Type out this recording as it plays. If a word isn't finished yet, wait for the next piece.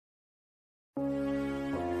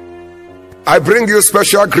I bring you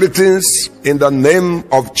special greetings in the name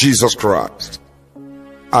of Jesus Christ.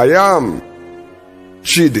 I am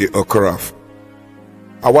Chidi Okoroafor.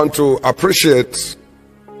 I want to appreciate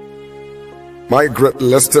my great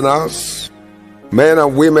listeners, men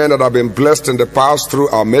and women that have been blessed in the past through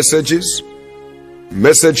our messages.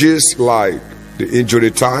 Messages like the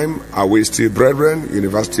injury time, are we still brethren?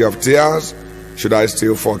 University of Tears, should I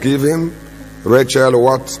still forgive him? Rachel,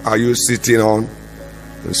 what are you sitting on?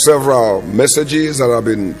 And several messages that have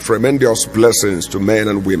been tremendous blessings to men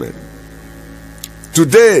and women.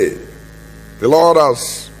 Today, the Lord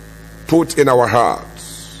has put in our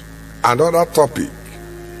hearts another topic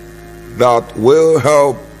that will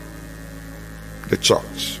help the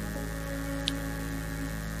church.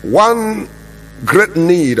 One great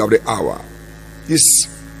need of the hour is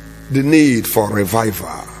the need for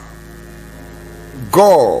revival.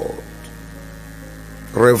 God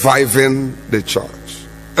reviving the church,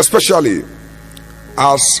 especially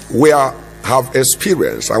as we have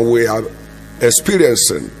experienced and we are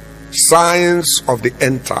experiencing signs of the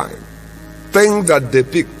end time, things that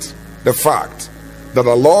depict the fact that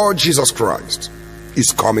the Lord Jesus Christ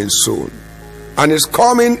is coming soon, and his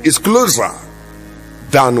coming is closer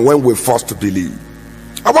than when we first believed.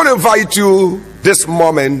 I want to invite you this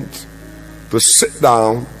moment to sit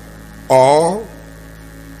down or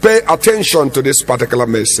pay attention to this particular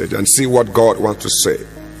message and see what God wants to say.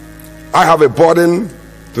 I have a burden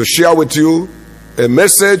to share with you, a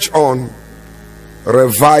message on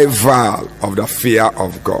revival of the fear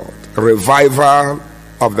of God. Revival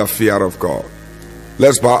of the fear of God.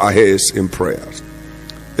 Let's bow our heads in prayers.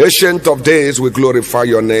 Ancient of days, we glorify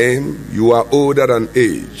your name. You are older than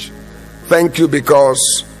age. Thank you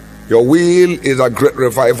because your will is a great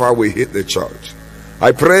revival will hit the church.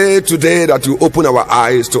 I pray today that you open our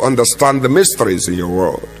eyes to understand the mysteries in your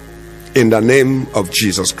word. In the name of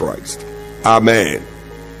Jesus Christ. Amen.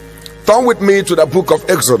 Turn with me to the book of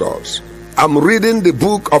Exodus. I'm reading the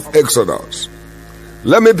book of Exodus.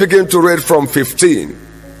 Let me begin to read from 15.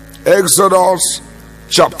 Exodus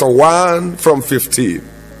chapter 1 from 15.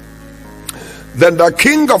 Then the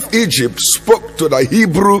king of Egypt spoke to the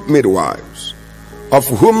Hebrew midwives, of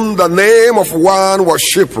whom the name of one was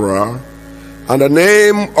Shipra, and the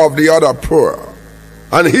name of the other Puah.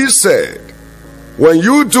 And he said, when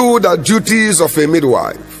you do the duties of a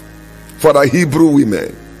midwife for the Hebrew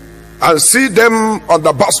women, and see them on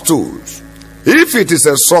the birth stools, if it is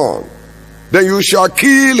a son, then you shall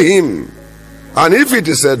kill him, and if it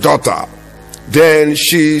is a daughter, then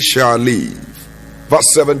she shall live.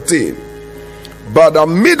 Verse 17. But the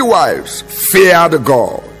midwives feared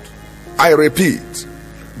God. I repeat,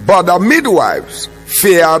 but the midwives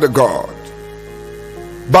feared God.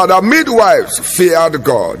 But the midwives feared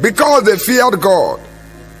God. Because they feared God,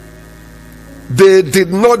 they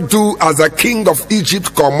did not do as the king of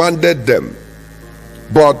Egypt commanded them,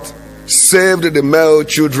 but saved the male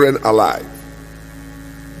children alive.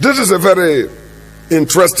 This is a very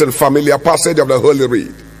interesting, familiar passage of the Holy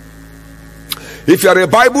Read. If you are a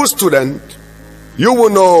Bible student, you will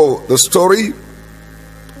know the story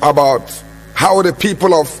about how the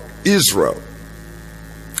people of Israel,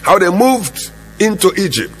 how they moved into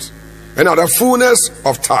Egypt, and at the fullness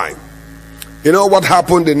of time, you know what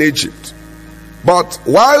happened in Egypt. But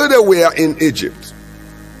while they were in Egypt,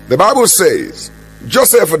 the Bible says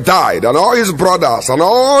Joseph died, and all his brothers and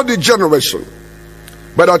all the generation.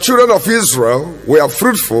 But the children of Israel were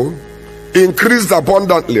fruitful, increased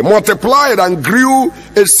abundantly, multiplied and grew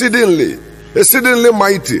exceedingly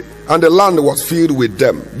mighty, and the land was filled with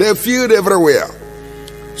them. They filled everywhere.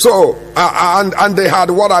 So and they had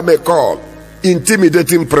what I may call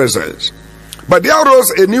intimidating presence. But there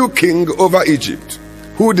arose a new king over Egypt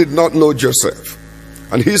who did not know Joseph,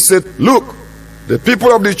 and he said, look, the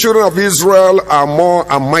people of the children of Israel are more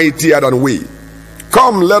and mightier than we.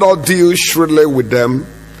 Come, let us deal shrewdly with them,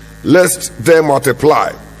 lest they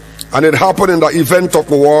multiply. And it happened in the event of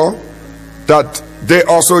war that they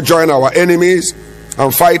also join our enemies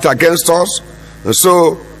and fight against us, and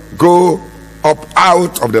so go up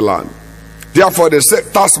out of the land. Therefore they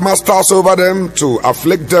set taskmasters over them to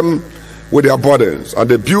afflict them with their burdens, and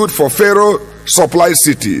they built for Pharaoh supply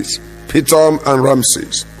cities, Pithom and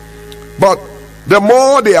Ramses. But the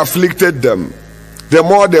more they afflicted them, the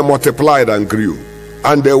more they multiplied and grew,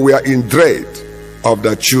 and they were in dread of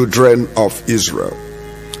the children of Israel.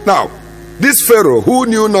 Now, this Pharaoh, who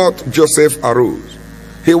knew not Joseph, arose.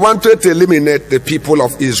 He wanted to eliminate the people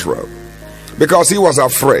of Israel because he was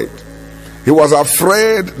afraid. He was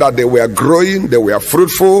afraid that they were growing, they were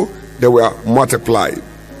fruitful, they were multiplying.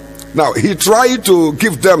 Now, he tried to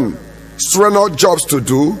give them strenuous jobs to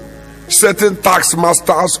do, certain tax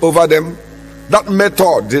masters over them. That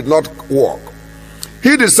method did not work.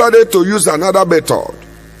 He decided to use another method,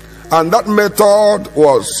 and that method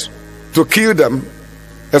was to kill them,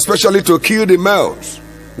 especially to kill the males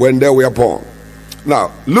when they were born.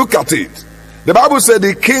 Now, look at it. The Bible said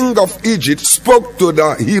the king of Egypt spoke to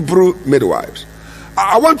the Hebrew midwives.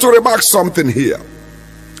 I want to remark something here.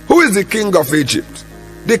 Who is the king of Egypt?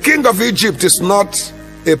 The king of Egypt is not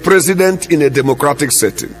a president in a democratic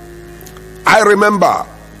setting. I remember a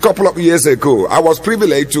couple of years ago, I was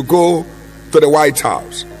privileged to go to the White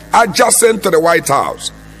House. Adjacent to the White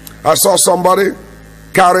House, I saw somebody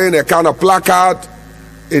carrying a kind of placard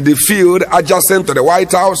in the field adjacent to the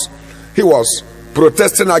White House. He was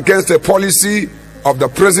protesting against the policy of the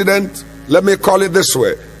president. Let me call it this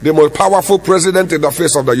way: the most powerful president in the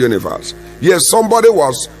face of the universe. Yes, somebody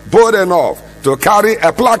was bold enough to carry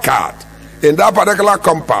a placard in that particular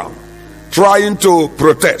compound trying to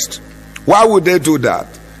protest. Why would they do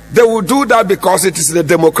that? They would do that because it is in a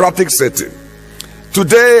democratic setting.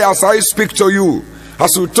 Today, as I speak to you,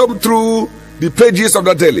 as we turn through the pages of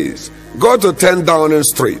the dailies, go to 10 Downing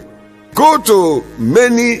Street, go to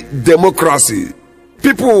many democracies.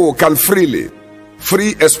 People can free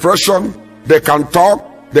expression, they can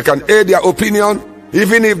talk, they can air their opinion.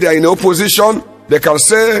 Even if they are in opposition, they can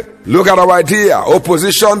say, look at our idea,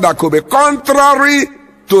 opposition that could be contrary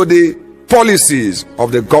to the policies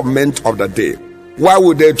of the government of the day. Why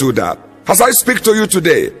would they do that? As I speak to you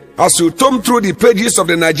today, as you thumb through the pages of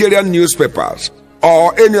the Nigerian newspapers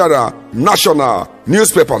or any other national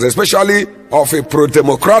newspapers, especially of a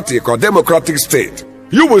pro-democratic or democratic state,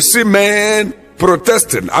 you will see men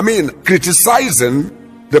protesting, criticizing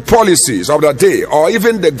the policies of the day or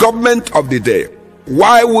even the government of the day.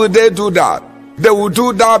 Why would they do that? They will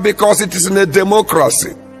do that because it is in a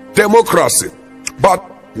democracy. But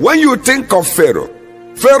when you think of Pharaoh,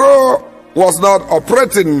 Pharaoh was not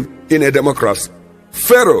operating in a democracy.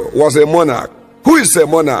 Pharaoh was a monarch. Who is a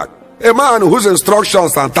monarch? A man whose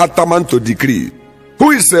instructions are tantamount to decree.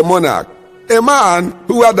 Who is a monarch? A man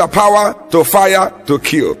who had the power to fire, to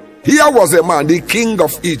kill. Here was a man, the king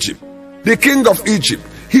of Egypt. The king of Egypt.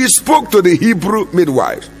 He spoke to the Hebrew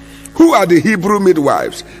midwives. Who are the Hebrew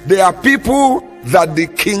midwives? They are people that the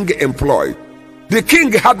king employed. The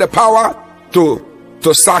king had the power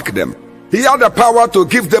to sack them. He had the power to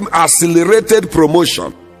give them accelerated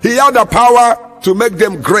promotion. He had the power to make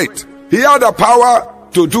them great. He had the power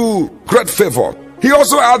to do great favor. He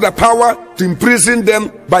also had the power to imprison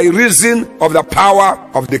them by reason of the power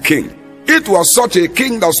of the king. It was such a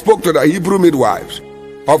king that spoke to the Hebrew midwives,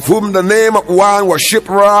 of whom the name of one was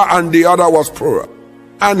Shipra and the other was Puah.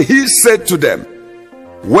 And he said to them,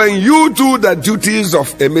 when you do the duties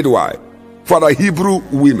of a midwife for the Hebrew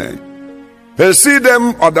women, and see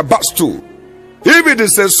them on the bar stool, if it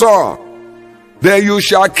is a son, then you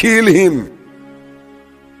shall kill him.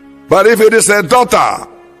 But if it is a daughter,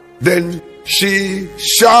 then she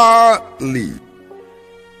shall live.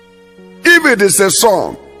 If it is a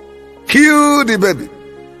son, kill the baby.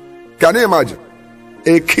 Can you imagine?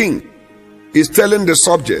 A king is telling the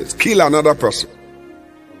subjects, kill another person.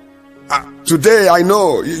 Today, I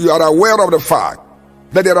know you are aware of the fact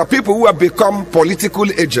that there are people who have become political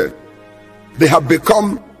agents. They have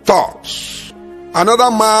become thugs.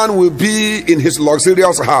 Another man will be in his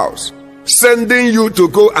luxurious house, sending you to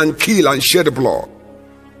go and kill and shed blood.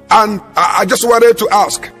 And I just wanted to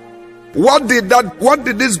ask, what did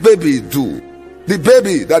this baby do? The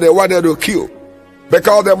baby that they wanted to kill.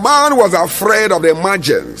 Because the man was afraid of the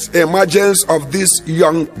emergence of this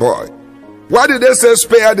young boy. Why did they say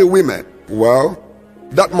spare the women? Well,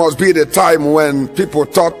 that must be the time when people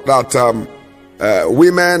thought that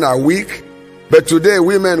women are weak. But today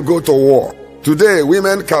women go to war. Today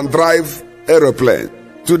women can drive aeroplanes.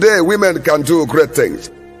 Today women can do great things.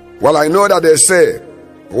 Well, I know that they say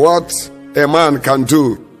what a man can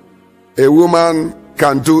do, a woman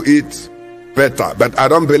can do it better. But I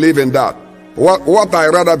don't believe in that. What I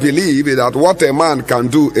rather believe is that what a man can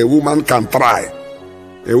do, a woman can try.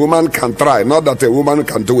 A woman can try, not that a woman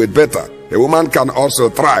can do it better. A woman can also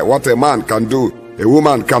try. What a man can do, a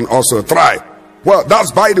woman can also try. Well,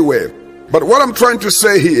 that's by the way. But what I'm trying to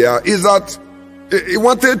say here is that he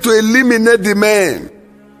wanted to eliminate the man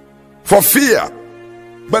for fear.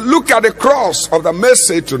 But look at the cross of the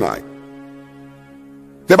message tonight.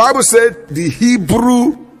 The Bible said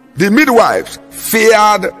the midwives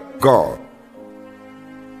feared God.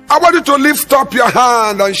 I want you to lift up your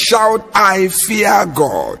hand and shout, I fear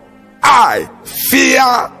God. I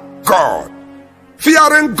fear God.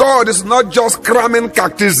 Fearing God is not just cramming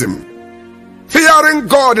catechism. Fearing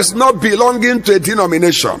God is not belonging to a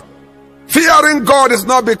denomination. Fearing God is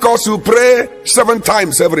not because you pray 7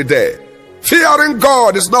 times every day. Fearing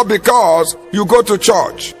God is not because you go to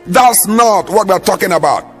church. That's not what we're talking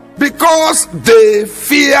about. Because they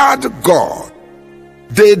feared God,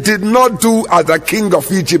 they did not do as the king of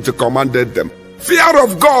Egypt commanded them. Fear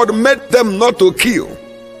of God made them not to kill.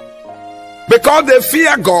 Because they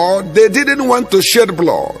fear God, they didn't want to shed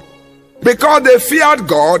blood. Because they feared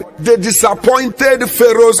God, they disappointed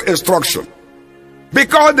Pharaoh's instruction.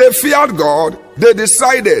 Because they feared God, they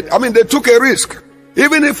decided, they took a risk.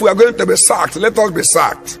 Even if we are going to be sacked, let us be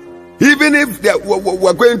sacked. Even if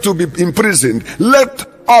we're going to be imprisoned, let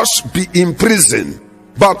us be imprisoned.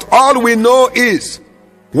 But all we know is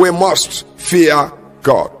we must fear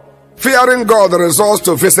God. Fearing God results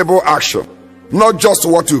to visible action, not just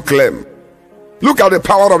what you claim. Look at the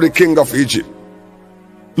power of the king of Egypt.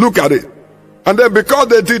 Look at it. And then because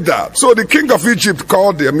they did that, so the king of Egypt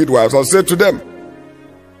called their midwives and said to them,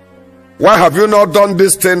 why have you not done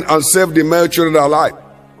this thing and saved the male children alive?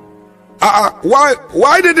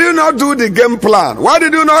 Why did you not do the game plan? Why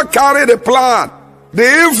did you not carry the plan? The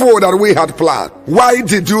evil that we had planned. Why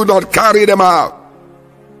did you not carry them out?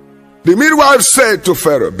 The midwife said to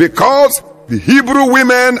Pharaoh, because the Hebrew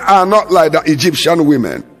women are not like the Egyptian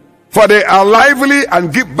women, for they are lively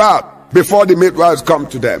and give birth before the midwives come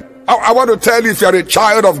to them. I want to tell you, if you are a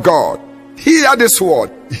child of God, hear this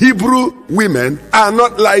word. Hebrew women are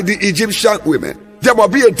not like the Egyptian women. There will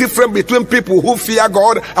be a difference between people who fear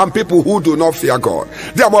God and people who do not fear God.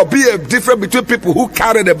 There will be a difference between people who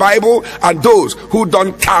carry the Bible and those who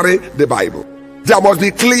don't carry the Bible. There must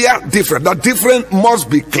be clear difference. That difference must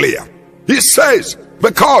be clear. He says,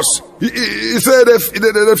 because he said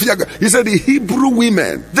the Hebrew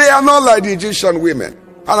women, they are not like the Egyptian women.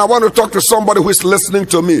 And I want to talk to somebody who is listening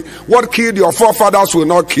to me. What killed your forefathers will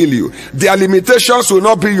not kill you. Their limitations will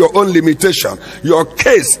not be your own limitation. Your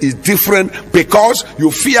case is different because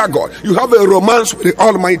you fear God. You have a romance with the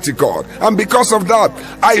Almighty God. And because of that,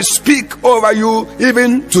 I speak over you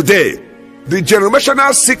even today. The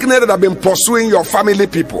generational sickness that have been pursuing your family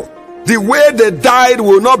people, the way they died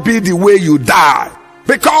will not be the way you die.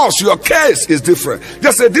 Because your case is different.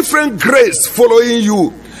 There's a different grace following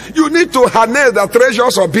you. You need to harness the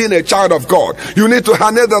treasures of being a child of God. You need to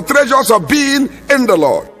harness the treasures of being in the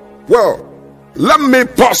Lord. Well, let me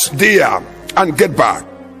pause there and get back.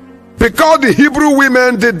 Because the Hebrew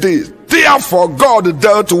women did this, therefore God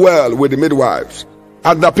dealt well with the midwives,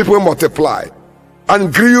 and the people multiplied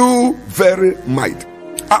and grew very mighty.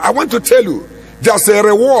 I want to tell you, there's a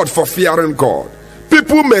reward for fearing God.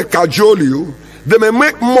 People may cajole you, they may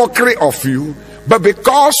make mockery of you, but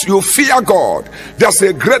because you fear God, there's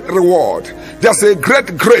a great reward. There's a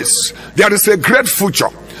great grace. There is a great future.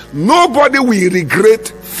 Nobody will regret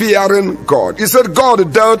fearing God. He said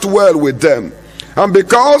God dealt well with them. And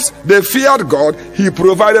because they feared God, He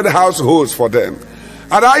provided households for them.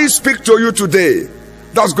 And I speak to you today,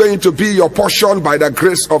 that's going to be your portion by the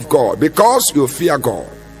grace of God, because you fear God.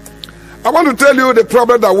 I want to tell you the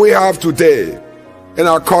problem that we have today in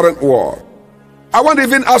our current world. I want to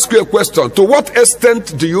even ask you a question. To what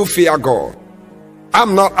extent do you fear God?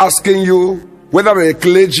 I'm not asking you whether a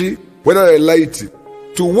clergy, whether a laity.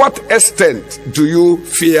 To what extent do you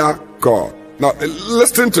fear God? Now,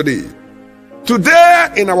 listen to this. Today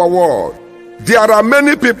in our world, there are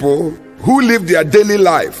many people who live their daily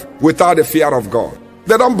life without the fear of God.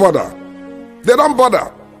 They don't bother. They don't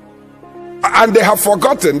bother. And they have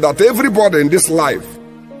forgotten that everybody in this life,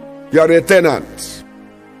 you are a tenant.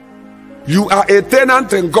 You are a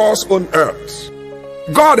tenant in God's own earth.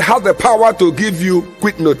 God has the power to give you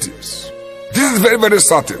quick notice. This is very, very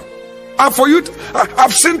certain. And for you,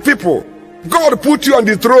 I've seen people, God put you on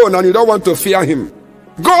the throne and you don't want to fear Him.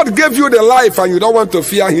 God gave you the life and you don't want to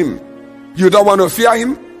fear Him. You don't want to fear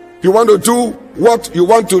Him. You want to do what you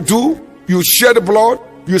want to do. You shed blood.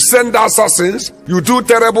 You send assassins. You do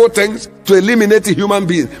terrible things to eliminate a human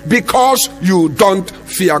being because you don't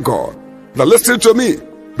fear God. Now listen to me.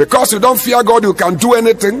 Because you don't fear God, you can do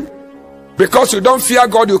anything. Because you don't fear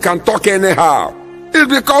God, you can talk anyhow. It's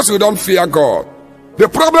because you don't fear God. The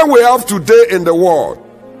problem we have today in the world,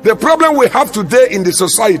 the problem we have today in the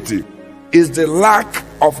society, is the lack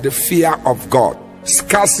of the fear of God.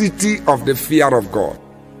 Scarcity of the fear of God.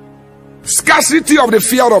 Scarcity of the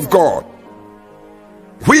fear of God.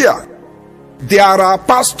 Where there are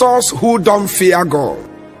pastors who don't fear God.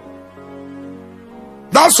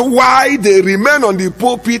 That's why they remain on the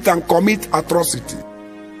pulpit and commit atrocity.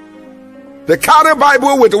 They carry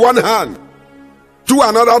Bible with one hand, do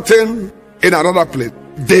another thing in another place.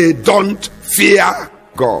 They don't fear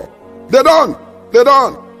God. They don't. There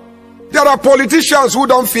are politicians who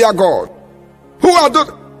don't fear God. Who are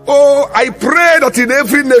those? Oh, I pray that in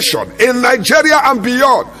every nation, in Nigeria and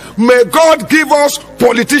beyond, may God give us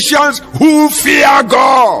politicians who fear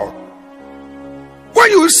God.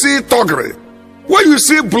 When you see thuggery, when you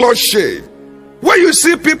see bloodshed, when you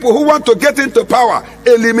see people who want to get into power,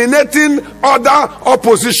 eliminating other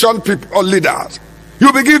opposition people or leaders,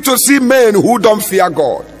 you begin to see men who don't fear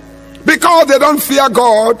God. Because they don't fear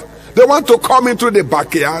God, they want to come into the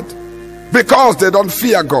backyard because they don't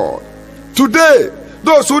fear God. Today,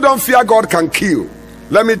 those who don't fear God can kill.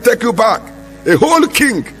 Let me take you back. A whole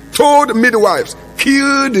king told midwives,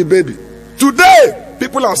 kill the baby. Today,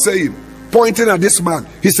 people are saying, pointing at this man,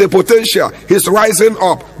 he's a potential, he's rising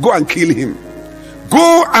up, go and kill him.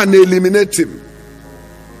 Go and eliminate him.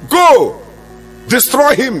 Go,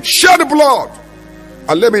 destroy him, shed blood.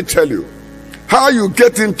 And let me tell you, how you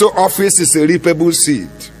get into office is a reapable seed.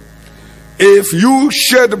 If you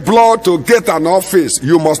shed blood to get an office,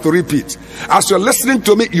 you must reap it. As you're listening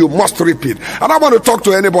to me, you must reap it. And I want to talk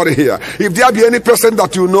to anybody here. If there be any person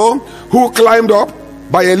that you know who climbed up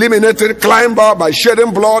by eliminating, climbed up by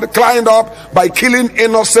shedding blood, climbed up by killing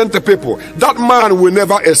innocent people, that man will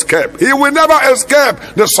never escape. He will never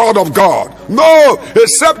escape the sword of God. No,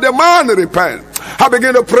 except the man repent. I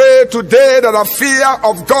begin to pray today that the fear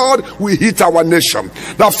of God will hit our nation.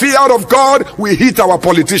 The fear of God will hit our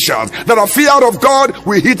politicians. That the fear of God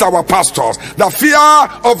will hit our pastors. The fear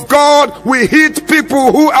of God will hit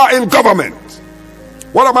people who are in government.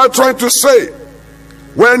 What am I trying to say?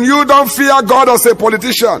 When you don't fear God as a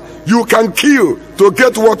politician, you can kill to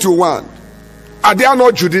get what you want. Are there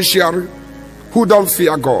no judiciary who don't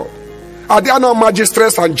fear God? Are there no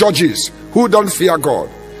magistrates and judges who don't fear God?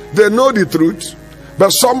 They know the truth, but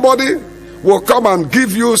somebody will come and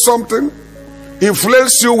give you something,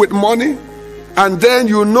 influence you with money, and then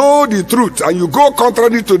you know the truth and you go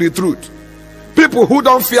contrary to the truth. People who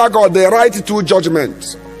don't fear God, they write two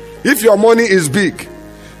judgments. If your money is big,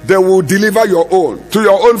 they will deliver your own to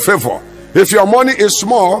your own favor. If your money is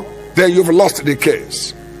small, then you've lost the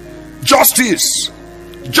case. Justice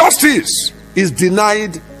is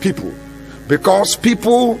denied people because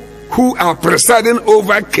people who are presiding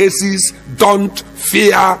over cases don't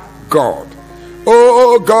fear God.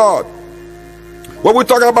 Oh God, when we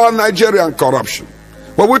talk about Nigerian corruption,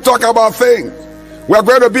 when we talk about things, we're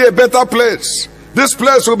going to be a better place. This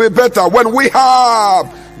place will be better when we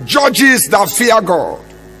have judges that fear God.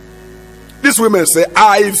 These women say,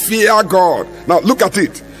 I fear God. Now look at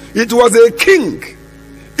it. It was a king.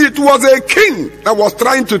 It was a king that was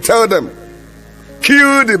trying to tell them,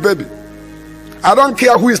 kill the baby. I don't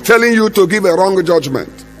care who is telling you to give a wrong judgment.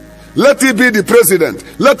 Let it be the president.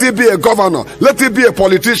 Let it be a governor. Let it be a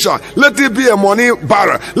politician. Let it be a money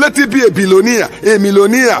bearer. Let it be a billionaire, a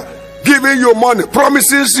millionaire, giving you money,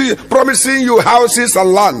 promising you houses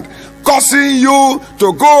and land, causing you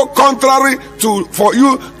to go contrary to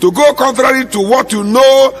what you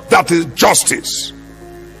know that is justice.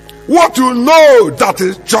 What you know that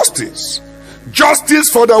is justice. Justice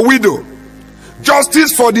for the widow.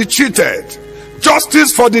 Justice for the cheated.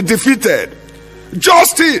 Justice for the defeated.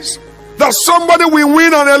 Justice that somebody will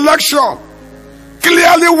win an election,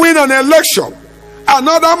 clearly win an election.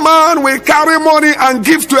 Another man will carry money and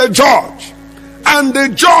give to a judge, and the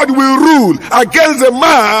judge will rule against the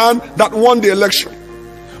man that won the election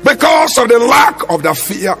because of the lack of the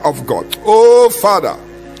fear of God. Oh Father,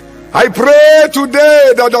 I pray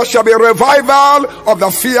today that there shall be a revival of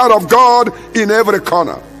the fear of God in every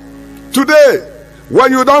corner. Today,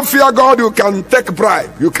 when you don't fear God, you can take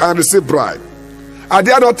bribe, you can receive bribe. Are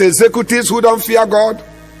there not executives who don't fear God?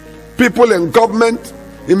 People in government,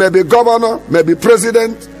 it may be governor, maybe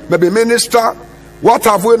president, maybe minister. What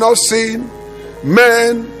have we not seen?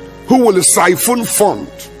 Men who will siphon fund,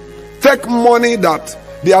 take money that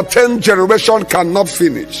their 10th generation cannot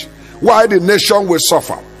finish, while the nation will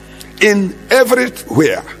suffer. In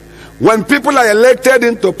everywhere, when people are elected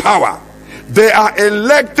into power, they are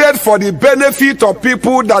elected for the benefit of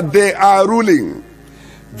people that they are ruling.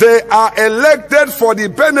 They are elected for the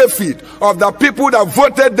benefit of the people that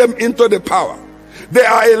voted them into the power. They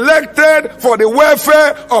are elected for the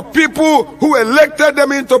welfare of people who elected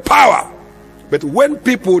them into power. But when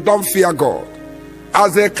people don't fear God,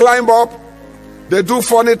 as they climb up, they do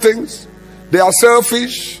funny things, they are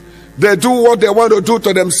selfish, they do what they want to do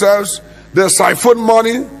to themselves, they siphon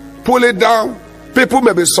money, pull it down. People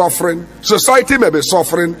may be suffering, society may be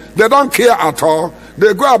suffering, they don't care at all.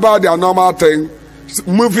 They go about their normal thing,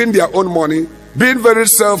 moving their own money, being very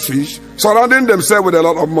selfish, surrounding themselves with a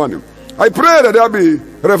lot of money. I pray that there be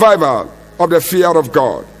revival of the fear of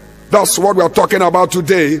God. That's what we are talking about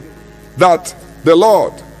today, that the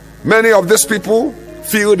Lord, many of these people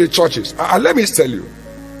fill the churches. Let me tell you,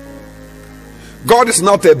 God is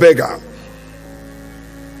not a beggar.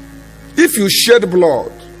 If you shed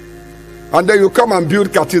blood and then you come and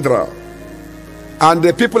build cathedral and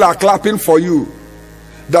the people are clapping for you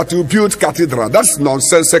that you build cathedral, that's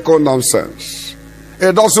nonsensical nonsense.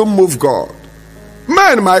 It doesn't move God.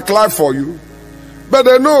 Men might clap for you, but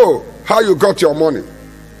they know how you got your money.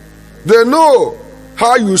 They know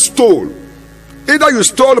how you stole. Either you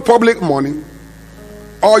stole public money,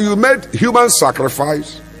 or you made human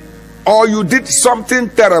sacrifice, or you did something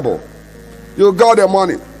terrible. You got the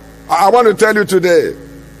money. I want to tell you today,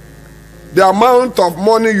 the amount of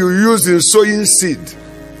money you use in sowing seed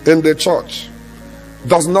in the church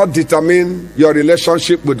does not determine your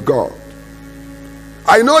relationship with God.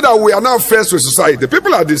 I know that we are now faced with society.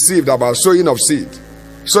 People are deceived about sowing of seed.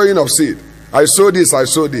 Sowing of seed. I sow this, I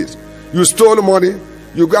sow this. You stole money,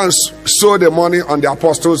 you go and sow the money on the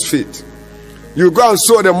apostles' feet. You go and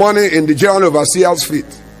sow the money in the general overseer's feet.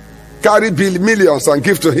 Carry millions and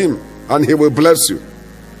give to him, and he will bless you.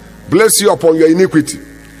 Bless you upon your iniquity.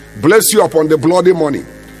 Bless you upon the bloody money.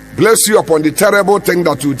 Bless you upon the terrible thing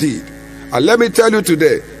that you did. And let me tell you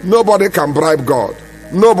today, nobody can bribe God.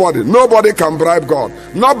 Nobody can bribe God.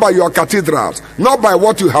 Not by your cathedrals, not by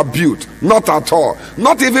what you have built, not at all.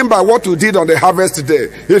 Not even by what you did on the harvest day.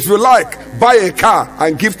 If you like, buy a car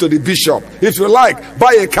and give to the bishop. If you like,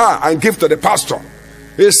 buy a car and give to the pastor.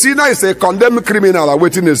 A sinner is a condemned criminal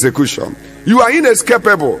awaiting execution. You are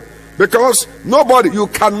inescapable because you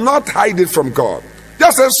cannot hide it from God.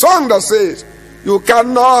 There's a song that says, you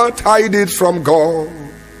cannot hide it from God.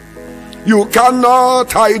 You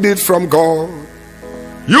cannot hide it from God.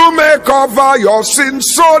 You may cover your sins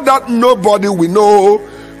so that nobody will know,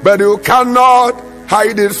 but you cannot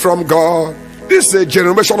hide it from God. This is a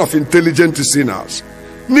generation of intelligent sinners,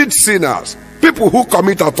 neat sinners, people who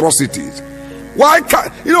commit atrocities. Why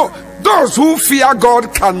can't those who fear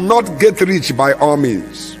God cannot get rich by all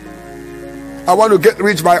means? I want to get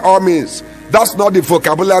rich by all means. That's not the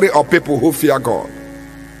vocabulary of people who fear God.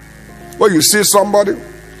 When you see somebody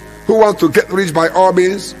who wants to get rich by all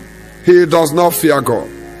means, he does not fear God.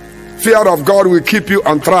 Fear of God will keep you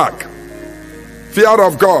on track. Fear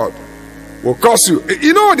of God will cause you.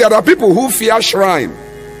 There are people who fear shrine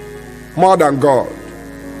more than God.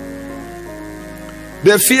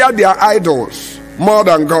 They fear their idols more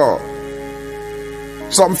than God.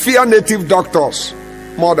 Some fear native doctors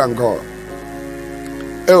more than God.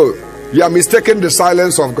 Oh, you are mistaking the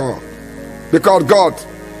silence of God, because God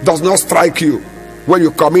does not strike you when you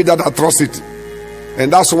commit that atrocity.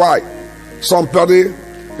 And that's why somebody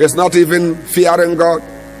is not even fearing God.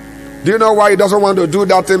 Do you know why he doesn't want to do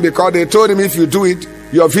that thing? Because they told him, if you do it,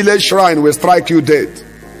 your village shrine will strike you dead.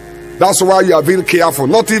 That's why you are being careful.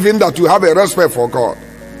 Not even that you have a respect for God.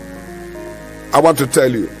 I want to tell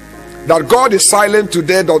you that God is silent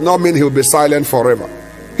today does not mean he will be silent forever.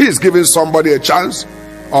 He is giving somebody a chance,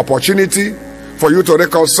 opportunity for you to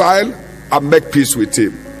reconcile and make peace with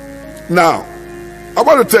him. Now, I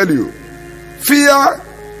want to tell you,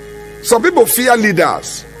 some people fear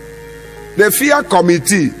leaders. They fear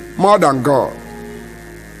committee more than God.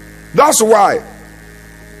 That's why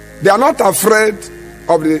they are not afraid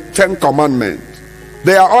of the 10 commandments.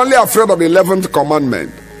 They are only afraid of the 11th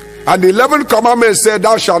commandment. And the 11th commandment said,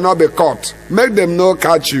 thou shalt not be caught. Make them no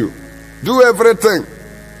catch you. Do everything.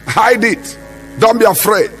 Hide it. Don't be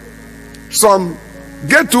afraid. Some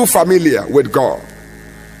get too familiar with God.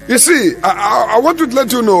 You see, I want to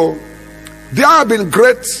let you know, there have been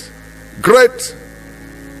great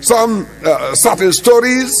certain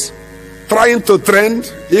stories trying to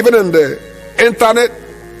trend even in the internet,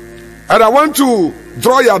 and I want to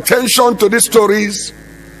draw your attention to these stories,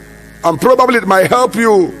 and probably it might help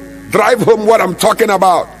you drive home what I'm talking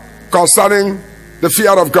about concerning the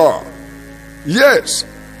fear of God. Yes,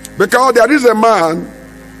 because there is a man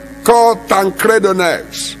called Tancredo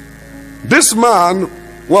Neves. This man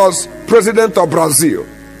was president of Brazil.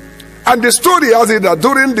 And the story has it that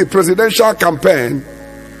during the presidential campaign,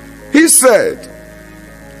 he said,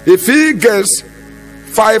 if he gets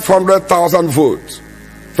 500,000 votes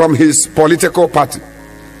from his political party,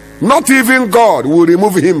 not even God will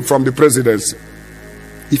remove him from the presidency.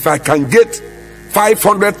 If I can get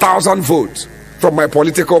 500,000 votes from my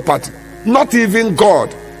political party, not even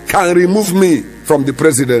God can remove me from the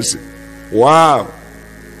presidency. Wow.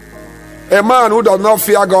 A man who does not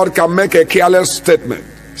fear God can make a careless statement,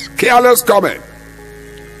 careless comment.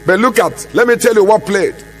 But let me tell you what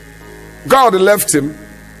played. God left him.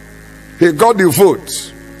 He got the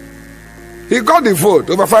vote. He got the vote,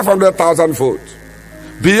 over 500,000 votes.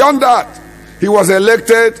 Beyond that, he was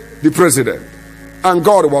elected the president, and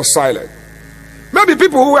God was silent. Maybe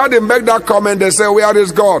people who had him make that comment, they say, where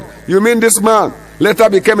is God? You mean this man later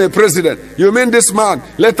became a president? You mean this man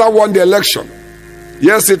later won the election?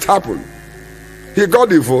 Yes, it happened. He got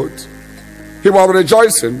the vote. He was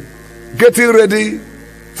rejoicing, getting ready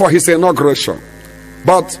for his inauguration.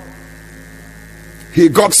 But he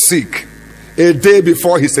got sick a day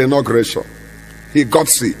before his inauguration. He got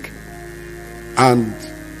sick. And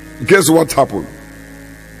guess what happened?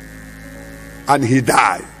 And he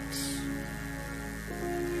died.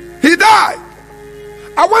 He died.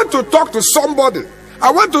 I want to talk to somebody.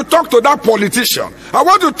 I want to talk to that politician. I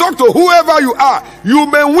want to talk to whoever you are. You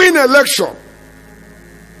may win election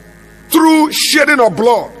through shedding of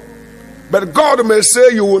blood, but God may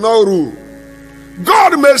say you will not rule.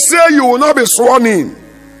 God may say you will not be sworn in,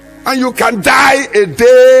 and you can die a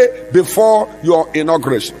day before your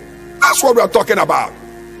inauguration. That's what we are talking about.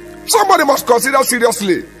 Somebody must consider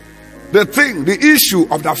seriously the issue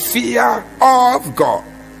of the fear of God.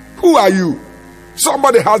 Who are you?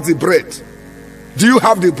 Somebody has the bread. Do you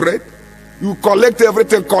have the bread? You collect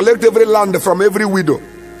everything, collect every land from every widow,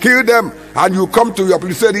 kill them, and you come to your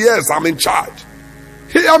place and say, yes, I'm in charge.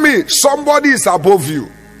 Hear me, somebody is above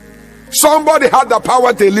you. Somebody had the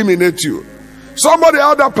power to eliminate you. Somebody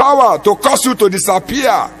had the power to cause you to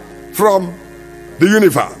disappear from the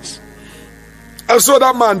universe. And so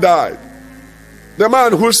that man died. The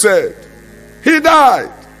man who said, he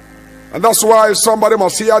died. And that's why somebody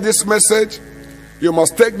must hear this message. You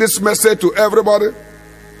must take this message to everybody.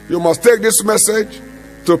 You must take this message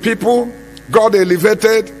to people God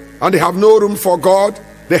elevated and they have no room for God.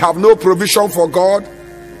 They have no provision for God.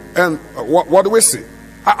 And what do we see?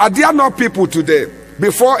 Are there not people today,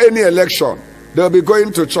 before any election, they'll be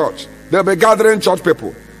going to church. They'll be gathering church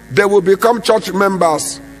people. They will become church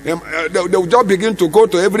members. They'll just begin to go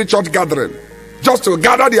to every church gathering just to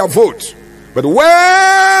gather their votes. But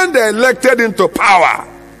when they're elected into power,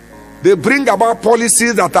 they bring about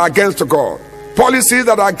policies that are against God, policies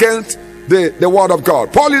that are against the word of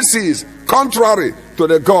God, policies contrary to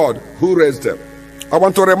the God who raised them. I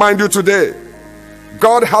want to remind you today,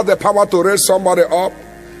 God has the power to raise somebody up.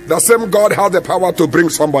 The same God has the power to bring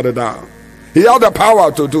somebody down. He has the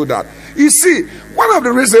power to do that. You see, one of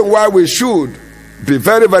the reasons why we should be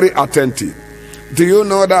very, very attentive. Do you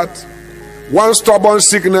know that one stubborn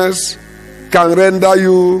sickness can render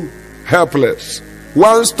you helpless?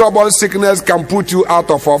 One stubborn sickness can put you out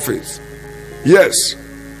of office. Yes.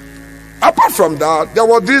 Apart from that, there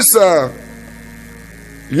was this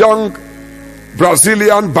young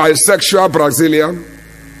Brazilian, bisexual Brazilian.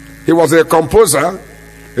 He was a composer,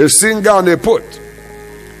 a singer, and a poet.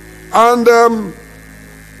 And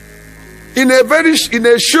in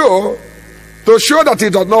a show, to show that he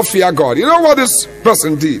does not fear God, you know what this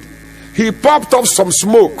person did? He popped up some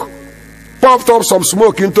smoke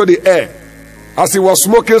into the air as he was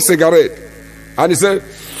smoking cigarette, and he said,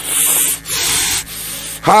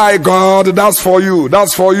 hi God, that's for you,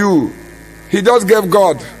 that's for you. He just gave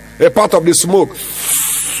God a part of the smoke.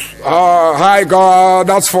 Hi God,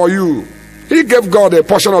 that's for you. He gave God a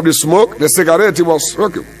portion of the smoke, the cigarette he was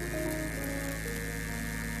smoking.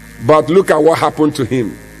 But look at what happened to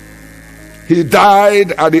him. He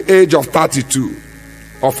died at the age of 32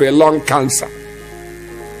 of a lung cancer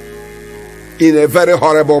in a very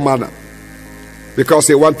horrible manner because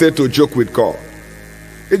he wanted to joke with God.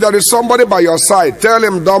 If there is somebody by your side, tell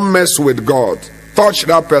him don't mess with God. Touch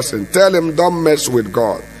that person, tell him don't mess with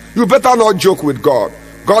God. You better not joke with God.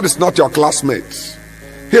 God is not your classmate.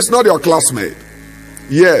 He's not your classmate.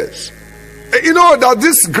 Yes. You know that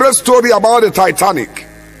this great story about the Titanic,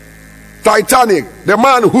 the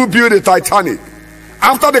man who built the Titanic,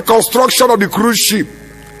 after the construction of the cruise ship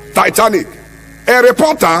Titanic, a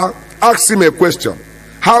reporter asked him a question: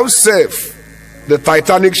 how safe the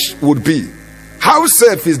Titanic would be? How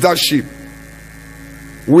safe is that ship?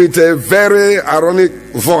 With a very ironic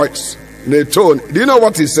voice, in a tone. Do you know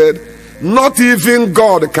what he said? Not even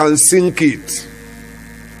God can sink it.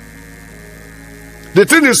 The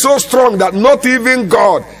thing is so strong that not even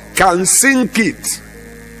God can sink it.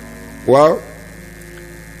 Well,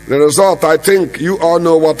 the result, I think you all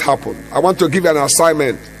know what happened. I want to give you an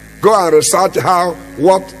assignment. Go and research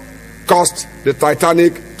what caused the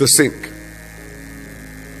Titanic to sink.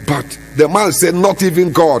 But the man said not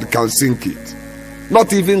even God can sink it.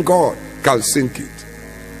 Not even God can sink it.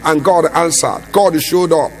 And God answered. God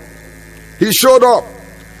showed up. He showed up.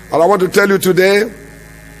 And I want to tell you today,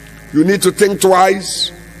 you need to think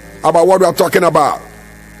twice about what we are talking about.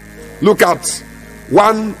 Look at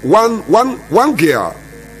one girl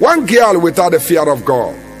without the fear of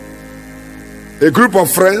God. A group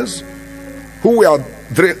of friends who were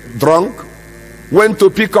drunk went to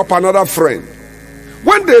pick up another friend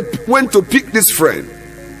When they went to pick this friend,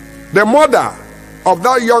 the mother of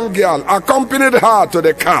that young girl accompanied her to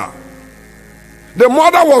the car. The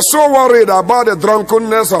mother was so worried about the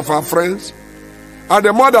drunkenness of her friends, and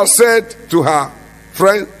the mother said to her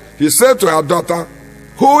friend, he said to her daughter,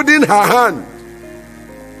 holding her hand,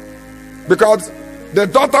 because the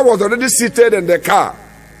daughter was already seated in the car.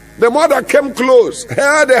 The mother came close,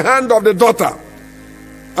 held the hand of the daughter,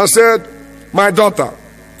 and said, my daughter,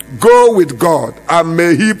 go with God, and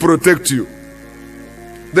may He protect you.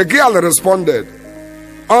 The girl responded,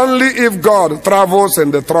 only if God travels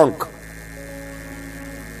in the trunk,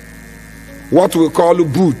 what we call a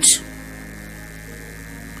boot.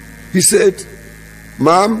 He said,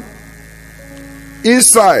 ma'am,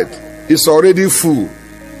 inside is already full.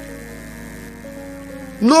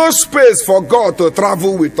 No space for God to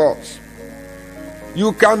travel with us.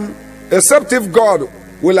 You can, except if God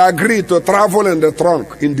will agree to travel in the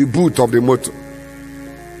trunk, in the boot of the motor.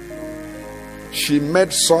 She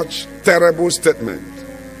made such terrible statement,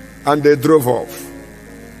 and they drove off.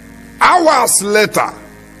 Hours later,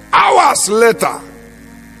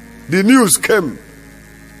 the news came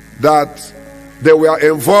that they were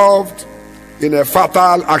involved in a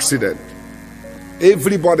fatal accident.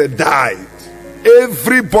 Everybody died.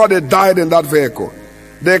 Everybody died in that vehicle.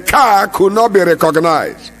 The car could not be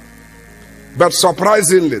recognized. But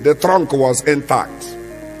surprisingly, the trunk was intact.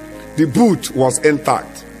 The boot was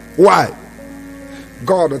intact. Why?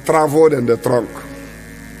 God traveled in the trunk.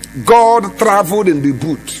 God traveled in the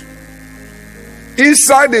boot.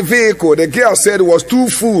 Inside the vehicle, the girl said it was too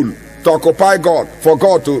full to occupy God, for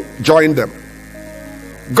God to join them.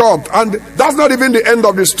 God, and that's not even the end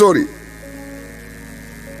of the story.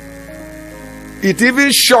 It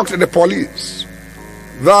even shocked the police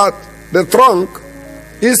that the trunk,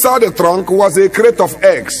 inside the trunk was a crate of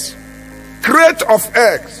eggs. Crate of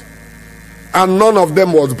eggs. And none of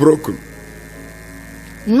them was broken.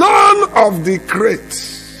 None of the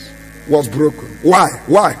crates was broken.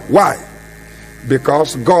 Why?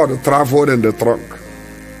 Because God traveled in the trunk.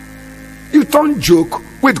 You don't joke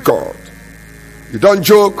with God. You don't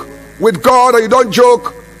joke with God, or you don't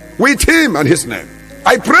joke with Him and His name.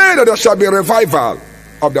 I pray that there shall be a revival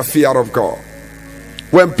of the fear of God.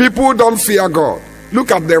 When people don't fear God,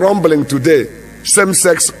 look at the rumbling today,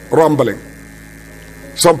 same-sex rumbling.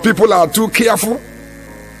 Some people are too careful,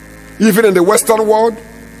 even in the Western world.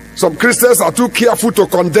 Some Christians are too careful to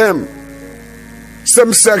condemn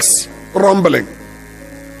same-sex rumbling,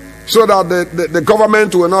 so that the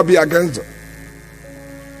government will not be against them.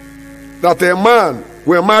 That a man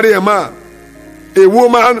will marry a man, a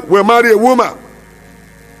woman will marry a woman.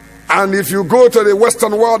 And if you go to the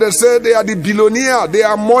Western world, they say they are the billionaire, they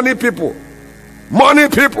are money people. Money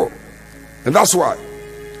people. And that's why.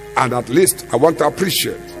 And at least I want to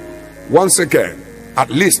appreciate, once again, at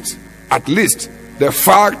least the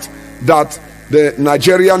fact that the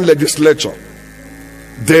Nigerian legislature,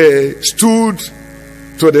 they stood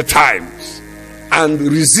to the times and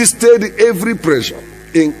resisted every pressure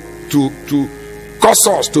to cause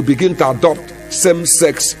us to begin to adopt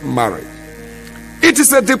same-sex marriage. It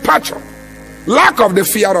is a departure, lack of the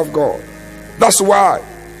fear of God. That's why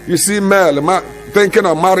you see male thinking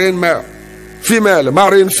of marrying male, female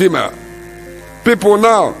marrying female. People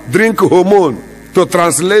now drink hormone to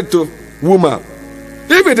translate to woman.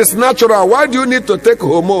 If it is natural, why do you need to take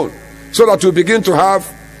hormone so that you begin to have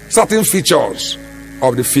certain features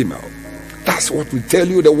of the female? That's what we tell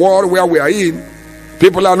you, the world where we are in.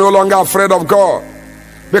 People are no longer afraid of God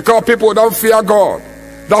because people don't fear God.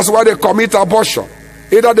 That's why they commit abortion.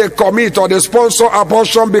 Either they commit or they sponsor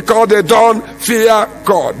abortion because they don't fear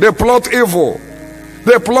God. They plot evil.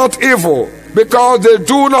 They plot evil because they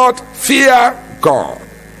do not fear God.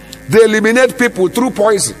 They eliminate people through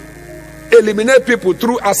poison. Eliminate people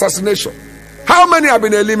through assassination. How many have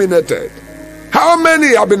been eliminated? How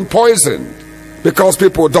many have been poisoned? Because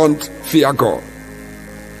people don't fear God.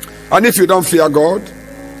 And if you don't fear God,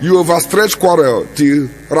 you overstretch quarrel till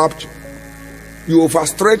rapture. You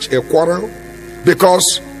overstretch a quarrel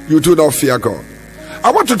because you do not fear God.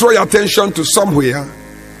 I want to draw your attention to somewhere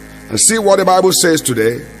and see what the Bible says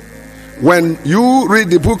today. When you read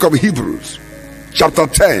the book of Hebrews, chapter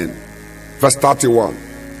 10, verse 31.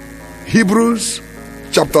 Hebrews,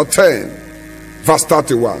 chapter 10, verse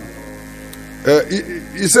 31.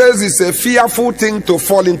 It says it's a fearful thing to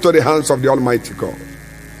fall into the hands of the Almighty God.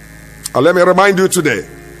 And let me remind you today,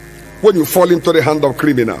 when you fall into the hand of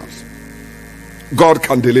criminals, God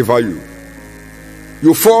can deliver you.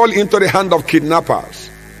 You fall into the hand of kidnappers,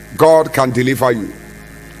 God can deliver you.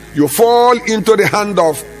 You fall into the hand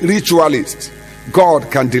of ritualists,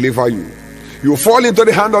 God can deliver you. You fall into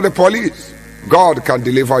the hand of the police, God can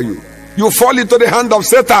deliver you. You fall into the hand of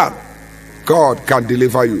Satan, God can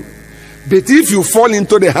deliver you. But if you fall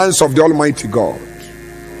into the hands of the Almighty God,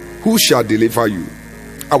 who shall deliver you?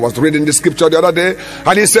 I was reading the scripture the other day,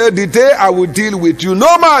 and he said, the day I will deal with you,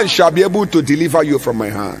 no man shall be able to deliver you from my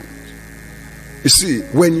hand. You see,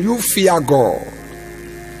 when you fear God,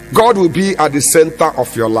 God will be at the center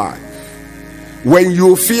of your life. When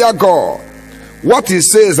you fear God, what he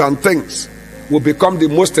says and thinks will become the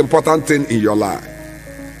most important thing in your life.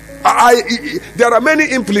 There are many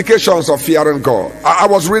implications of fearing God. I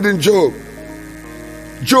was reading Job.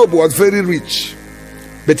 Job was very rich,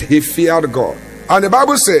 but he feared God. And the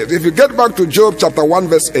Bible says, if you get back to Job chapter 1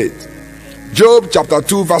 verse 8, Job chapter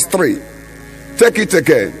 2 verse 3, take it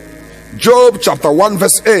again. Job chapter 1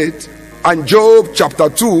 verse 8 and Job chapter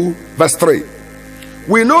 2 verse 3.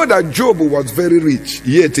 We know that Job was very rich,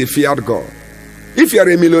 yet he feared God. If you are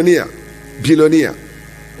a millionaire, billionaire,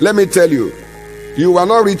 let me tell you, you are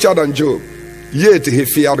not richer than Job, yet he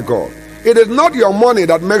feared God. It is not your money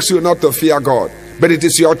that makes you not to fear God, but it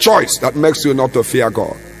is your choice that makes you not to fear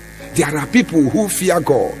God. There are people who fear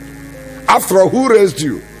God. After all, who raised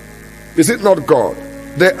you? Is it not God?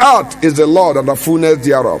 The earth is the Lord and the fullness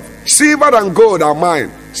thereof. Silver and gold are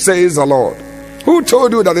mine, says the Lord. Who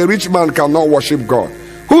told you that a rich man cannot worship God?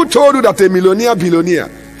 Who told you that a billionaire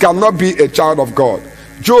cannot be a child of God?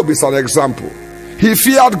 Job is an example. He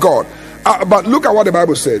feared God. But look at what the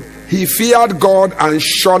Bible said. He feared God and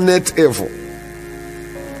shunned evil.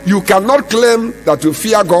 You cannot claim that you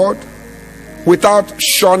fear God without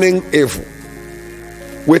shunning evil.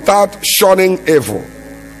 Without shunning evil.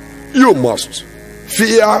 You must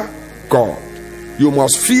fear God. You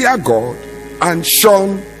must fear God and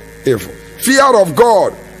shun evil. Fear of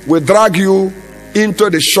God will drag you into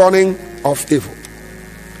the shunning of evil.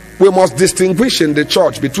 We must distinguish in the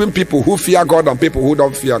church between people who fear God and people who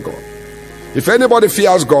don't fear God. If anybody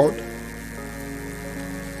fears God,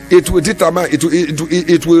 it will determine, it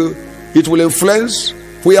will influence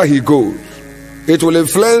where he goes. It will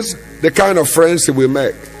influence the kind of friends he will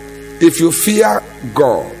make. If you fear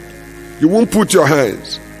God, you won't put your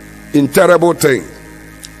hands in terrible things.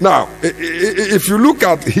 Now, if you look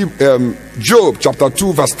at Job chapter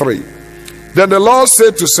 2 verse 3, then the Lord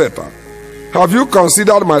said to Satan, have you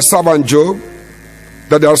considered my servant Job,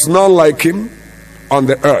 that there is none like him on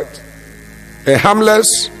the earth, a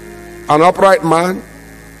harmless and upright man,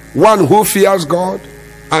 one who fears God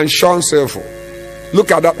and shuns evil.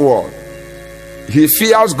 Look at that word. He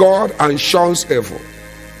fears God and shuns evil.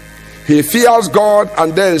 He fears God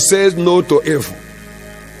and then says no to evil.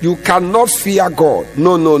 You cannot fear God.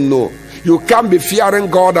 No. You can't be fearing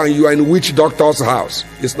God and you are in witch doctor's house.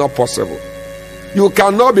 It's not possible. You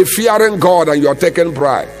cannot be fearing God and you are taking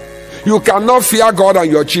bribe. You cannot fear God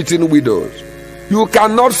and you are cheating widows. You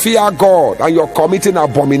cannot fear God and you are committing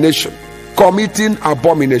abomination. Committing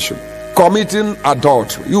adultery.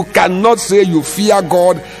 You cannot say you fear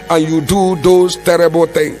God and you do those terrible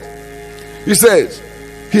things. He says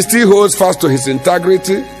he still holds fast to his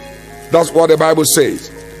integrity. That's what the Bible says.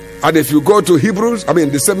 And if you go to Hebrews,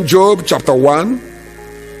 the same Job chapter 1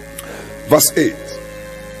 verse 8,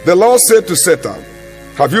 the Lord said to Satan,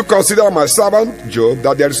 have you considered my servant Job,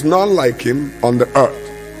 that there is none like him on the earth,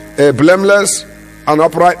 a blameless and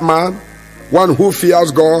upright man, one who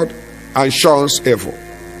fears God and shuns evil.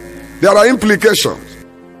 There are implications.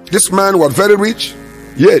 This man was very rich,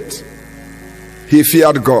 yet he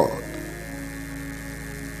feared God.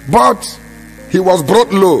 But he was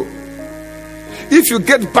brought low. If you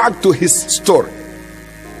get back to his story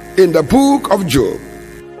in the book of Job,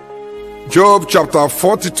 Job chapter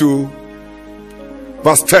 42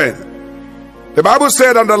 verse 10, the Bible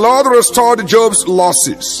said, and the Lord restored Job's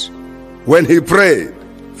losses when he prayed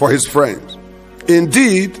for his friends.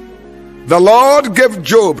 Indeed, the Lord gave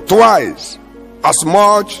Job twice as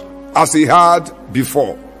much as he had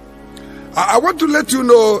before. I want to let you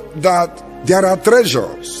know that there are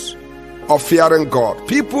treasures of fearing God.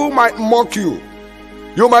 People might mock you.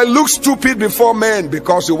 You might look stupid before men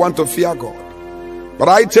because you want to fear God. But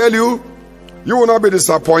I tell you, you will not be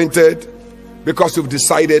disappointed because you've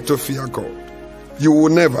decided to fear God. You will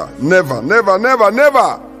never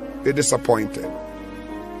be disappointed.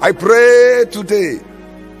 I pray today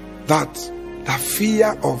that the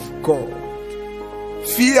fear of God,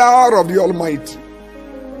 fear of the Almighty,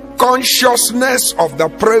 consciousness of the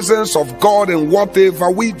presence of God in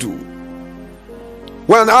whatever we do.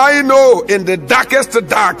 When I know in the darkest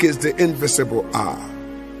dark is the invisible hour.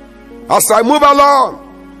 As I move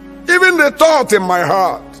along, even the thought in my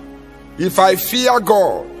heart, if I fear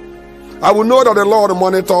God, I will know that the Lord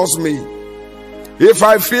monitors me. If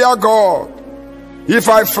I fear God, if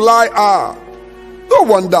I fly out, No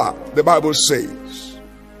wonder the Bible says,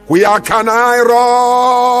 where can I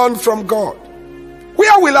run from God?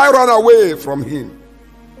 Where will I run away from him?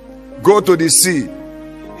 Go to the sea,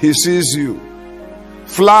 he sees you.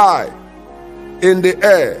 Fly in the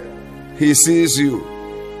air, he sees you.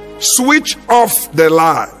 Switch off the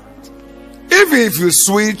light. Even if you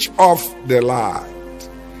switch off the light,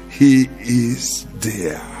 he is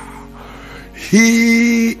there.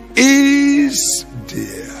 He is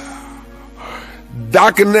there.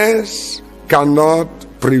 Darkness cannot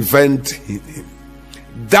prevent him.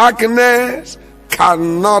 Darkness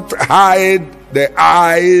cannot hide the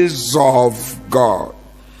eyes of God.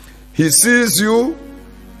 He sees you.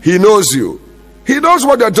 He knows you. He knows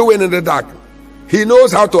what you're doing in the dark. He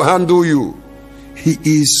knows how to handle you. He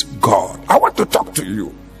is God. I want to talk to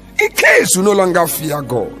you in case you no longer fear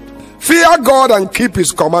God. Fear God and keep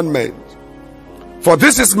his commandments. For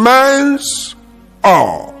this is man's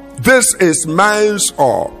all. This is man's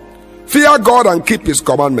all. Fear God and keep his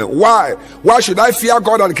commandment. Why? Why should I fear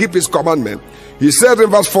God and keep his commandment? He says in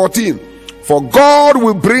verse 14, for God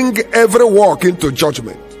will bring every work into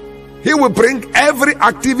judgment. He will bring every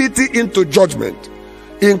activity into judgment,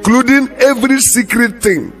 including every secret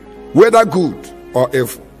thing, whether good or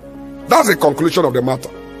evil. That's the conclusion of the matter.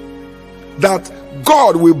 That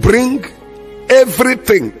God will bring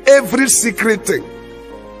everything, every secret thing,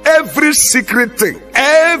 every secret thing,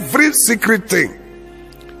 every secret thing,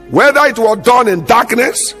 whether it was done in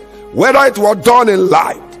darkness, whether it was done in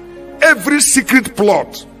light, every secret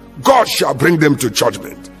plot, God shall bring them to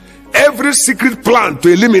judgment. Every secret plan to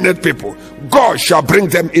eliminate people, God shall bring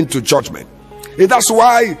them into judgment. And that's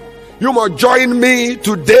why you must join me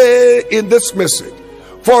today in this message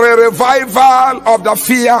for a revival of the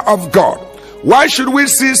fear of God. Why should we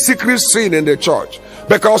see secret sin in the church?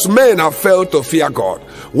 Because men have failed to fear God.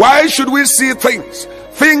 Why should we see things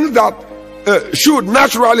that should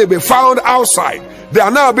naturally be found outside, they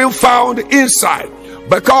are now being found inside?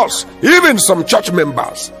 Because even some church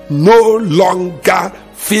members no longer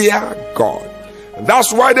fear God. And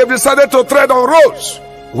that's why they've decided to tread on roads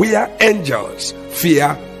where angels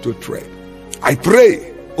fear to tread. I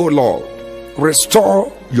pray, oh Lord,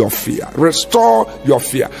 restore your fear. Restore your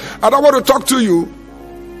fear. And I want to talk to you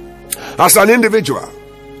as an individual.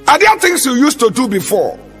 Are there things you used to do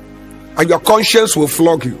before and your conscience will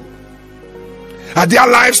flog you? Are there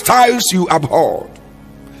lifestyles you abhorred?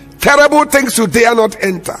 Terrible things you dare not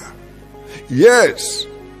enter? Yes.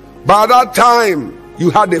 By that time,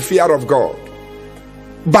 you had the fear of God.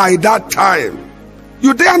 By that time,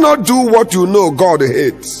 you dare not do what you know God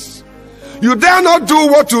hates. You dare not do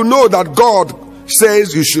what you know that God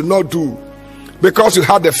says you should not do, because you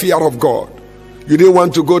had the fear of God. You didn't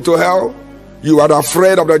want to go to hell. You were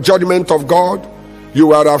afraid of the judgment of God. You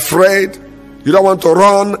were afraid. You don't want to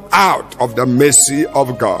run out of the mercy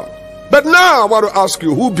of God. But now I want to ask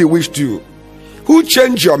you, who bewitched you? Who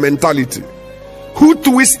changed your mentality? Who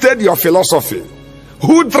twisted your philosophy?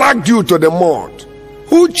 Who dragged you to the mud?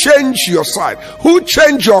 Who changed your side? Who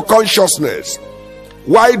changed your consciousness?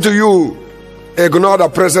 Why do you ignore the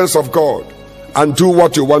presence of God and do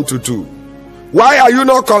what you want to do? Why are you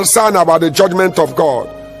not concerned about the judgment of God?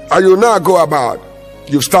 And you now go about,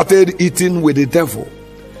 you've started eating with the devil.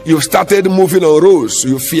 You've started moving on roads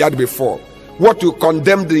you feared before. What you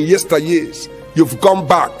condemned in yesteryears, you've gone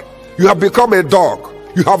back. You have become a dog.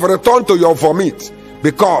 You have returned to your vomit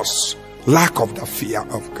because lack of the fear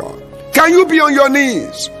of God. Can you be on your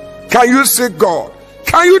knees? Can you seek God?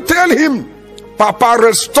 Can you tell him, Papa,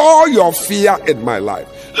 restore your fear in my life?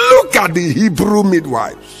 Look at the Hebrew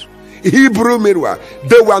midwives. Hebrew midwives,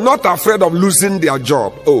 they were not afraid of losing their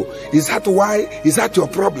job. Oh, is that why? Is that your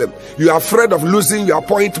problem? You are afraid of losing your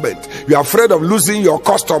appointment. You are afraid of losing your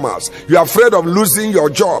customers. You are afraid of losing your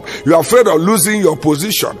job. You are afraid of losing your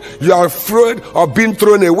position. You are afraid of being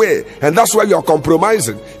thrown away. And that's why you are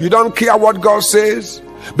compromising. You don't care what God says,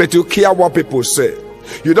 but you care what people say.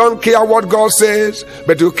 You don't care what God says,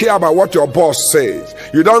 but you care about what your boss says.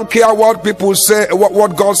 You don't care what people say,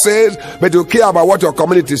 what God says, but you care about what your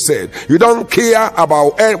community says. You don't care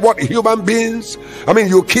about what human beings,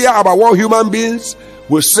 you care about what human beings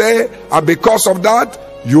will say, and because of that,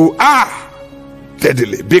 you are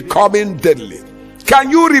deadly, becoming deadly. Can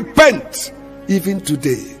you repent even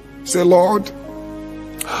today? Say, Lord,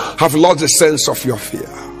 I've lost the sense of your fear.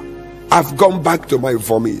 I've gone back to my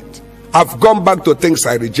vomit. I've gone back to things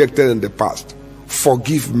I rejected in the past.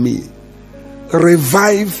 Forgive me.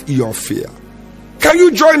 Revive your fear. Can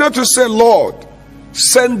you join us to say, Lord,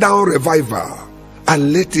 send down revival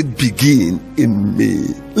and let it begin in me.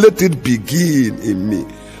 Let it begin in me.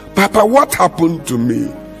 Papa, what happened to me?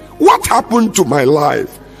 What happened to my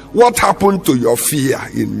life? What happened to your fear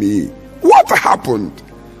in me? What happened?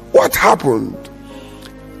 What happened?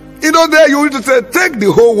 You know, there you need to say, take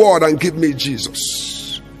the whole world and give me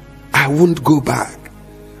Jesus. I won't go back.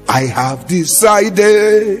 I have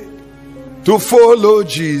decided to follow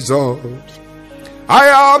Jesus. I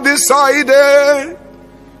have decided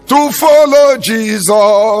to follow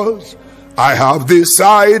Jesus. I have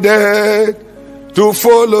decided to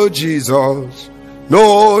follow Jesus.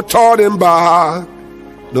 No turning back.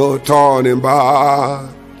 No turning back.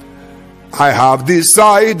 I have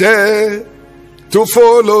decided to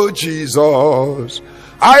follow Jesus.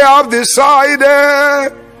 I have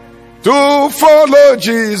decided to follow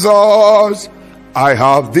Jesus. I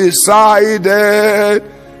have decided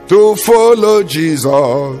to follow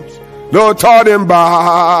Jesus. No turning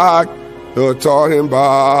back. No turning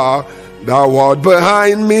back. The world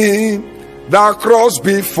behind me, the cross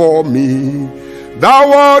before me. The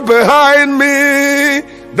world behind me,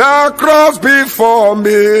 the cross before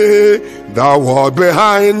me. The world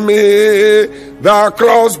behind me, the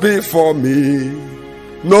cross before me.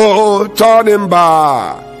 No turning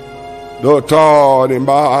back. No turning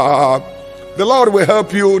back. The Lord will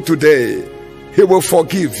help you today. He will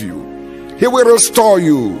forgive you. He will restore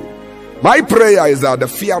you. My prayer is that the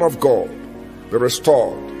fear of God be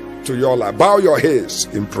restored to your life. Bow your heads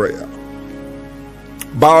in prayer.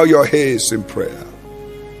 Bow your heads in prayer.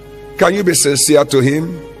 Can you be sincere to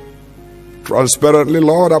Him? Transparently,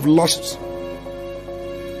 Lord, I've lost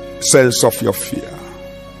sense of your fear.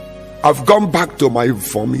 I've gone back to my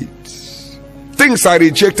vomit. Things I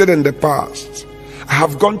rejected in the past, I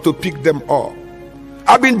have gone to pick them up.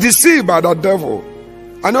 I've been deceived by the devil.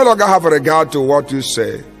 I no longer have a regard to what you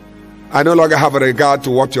say. I no longer have a regard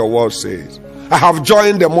to what your word says. I have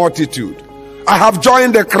joined the multitude. I have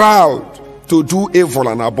joined the crowd to do evil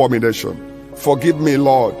and abomination. Forgive me,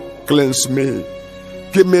 Lord. Cleanse me.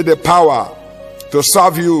 Give me the power to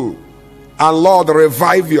serve you. And Lord,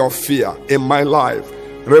 revive your fear in my life.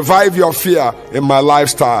 Revive your fear in my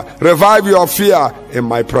lifestyle. Revive your fear in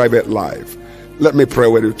my private life. Let me pray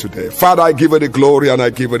with you today. Father, I give you the glory and I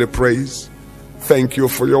give you the praise. Thank you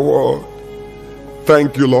for your word.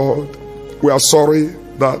 Thank you, Lord. We are sorry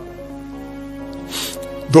that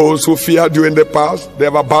those who feared you in the past, they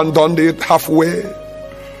have abandoned it halfway.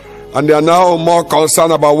 And they are now more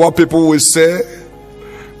concerned about what people will say.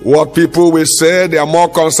 What people will say. They are more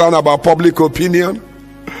concerned about public opinion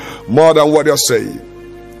more than what you're saying.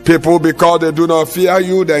 People, because they do not fear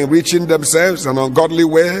you, they're enriching themselves in an ungodly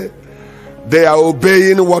way. They are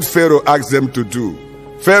obeying what Pharaoh asked them to do.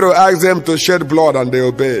 Pharaoh asked them to shed blood and they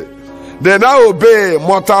obey. They now obey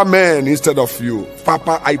mortal men instead of you.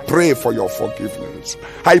 Papa, I pray for your forgiveness.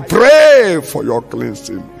 I pray for your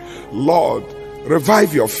cleansing. Lord,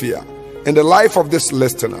 revive your fear in the life of this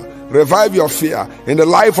listener. Revive your fear in the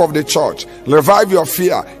life of the church. Revive your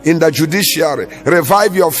fear in the judiciary.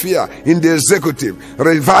 Revive your fear in the executive.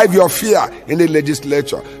 Revive your fear in the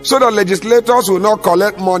legislature. So that legislators will not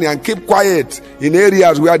collect money and keep quiet in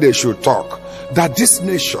areas where they should talk. That this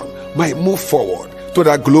nation might move forward to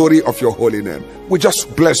the glory of your holy name. We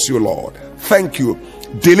just bless you, Lord. Thank you.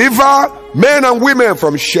 Deliver men and women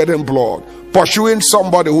from shedding blood, pursuing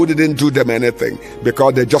somebody who didn't do them anything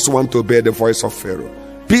because they just want to obey the voice of Pharaoh.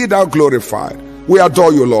 Be thou glorified. We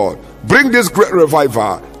adore you, Lord. Bring this great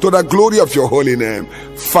revival to the glory of your holy name.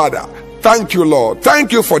 Father, thank you, Lord.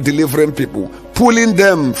 Thank you for delivering people, pulling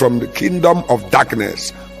them from the kingdom of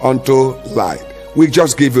darkness unto light. We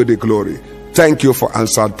just give you the glory. Thank you for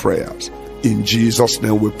answered prayers. In Jesus'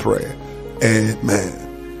 name we pray.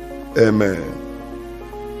 Amen. Amen.